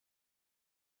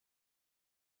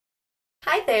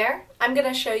Hi there, I'm going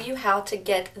to show you how to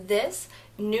get this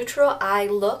neutral eye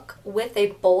look with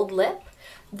a bold lip.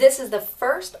 This is the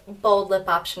first bold lip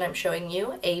option I'm showing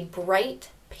you, a bright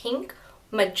pink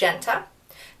magenta.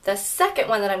 The second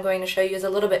one that I'm going to show you is a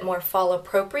little bit more fall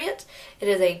appropriate. It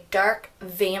is a dark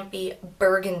vampy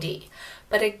burgundy.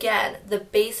 But again, the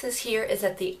basis here is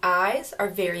that the eyes are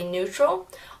very neutral,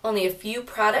 only a few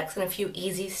products and a few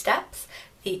easy steps.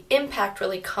 The impact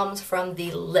really comes from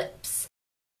the lips.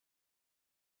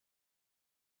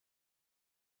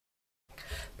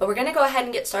 But we're going to go ahead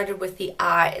and get started with the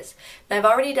eyes. Now I've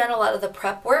already done a lot of the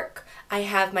prep work. I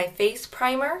have my face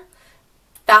primer,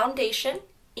 foundation,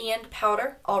 and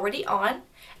powder already on,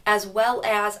 as well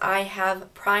as I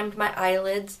have primed my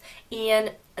eyelids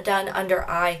and done under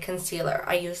eye concealer.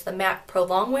 I use the MAC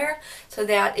Prolongwear, so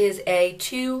that is a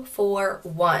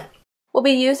 2-for-1. We'll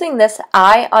be using this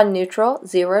Eye on Neutral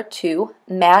 02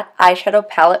 matte eyeshadow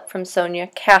palette from Sonia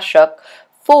Kashuk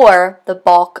for the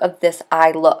bulk of this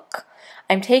eye look.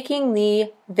 I'm taking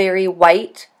the very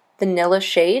white vanilla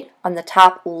shade on the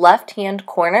top left hand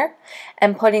corner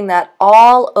and putting that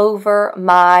all over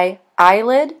my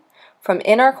eyelid from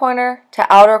inner corner to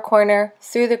outer corner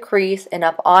through the crease and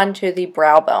up onto the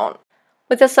brow bone.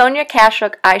 With the Sonia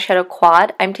Kashuk eyeshadow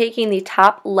quad, I'm taking the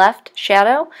top left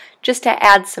shadow just to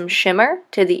add some shimmer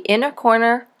to the inner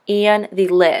corner and the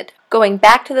lid. Going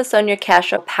back to the Sonia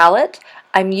Kashuk palette,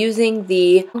 I'm using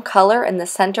the color in the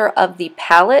center of the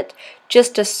palette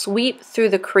just to sweep through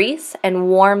the crease and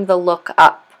warm the look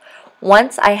up.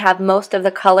 Once I have most of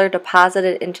the color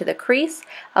deposited into the crease,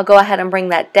 I'll go ahead and bring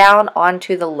that down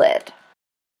onto the lid.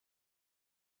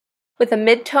 With a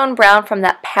mid-tone brown from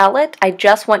that palette, I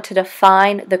just want to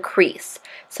define the crease.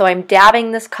 So I'm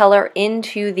dabbing this color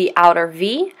into the outer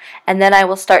V, and then I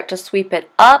will start to sweep it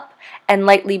up and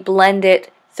lightly blend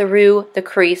it through the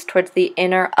crease towards the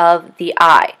inner of the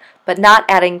eye, but not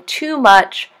adding too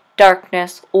much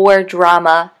darkness or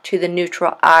drama to the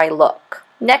neutral eye look.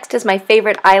 Next is my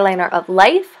favorite eyeliner of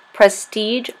life,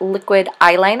 Prestige Liquid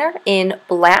Eyeliner in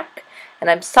black. And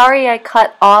I'm sorry I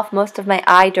cut off most of my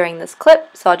eye during this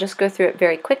clip, so I'll just go through it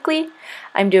very quickly.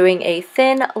 I'm doing a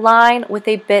thin line with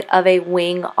a bit of a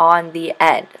wing on the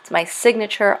end. It's my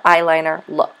signature eyeliner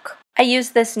look. I use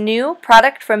this new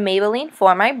product from Maybelline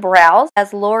for my brows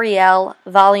as Loreal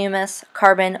Voluminous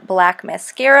Carbon Black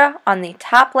Mascara on the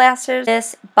top lashes,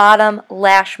 this bottom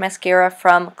lash mascara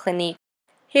from Clinique.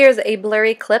 Here's a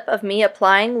blurry clip of me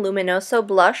applying Luminoso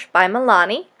blush by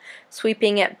Milani,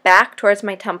 sweeping it back towards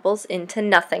my temples into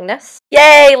nothingness.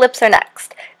 Yay, lips are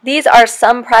next. These are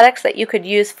some products that you could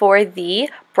use for the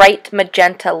bright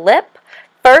magenta lip.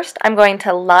 First, I'm going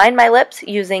to line my lips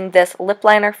using this lip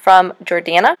liner from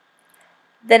Jordana.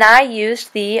 Then I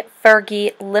used the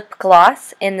Fergie lip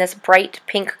gloss in this bright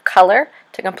pink color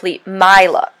to complete my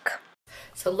look.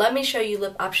 So let me show you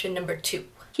lip option number 2.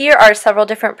 Here are several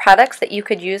different products that you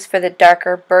could use for the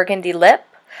darker burgundy lip.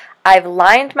 I've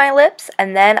lined my lips,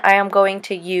 and then I am going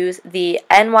to use the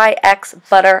NYX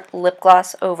Butter lip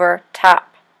gloss over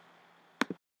top.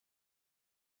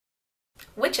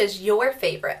 Which is your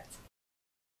favorite?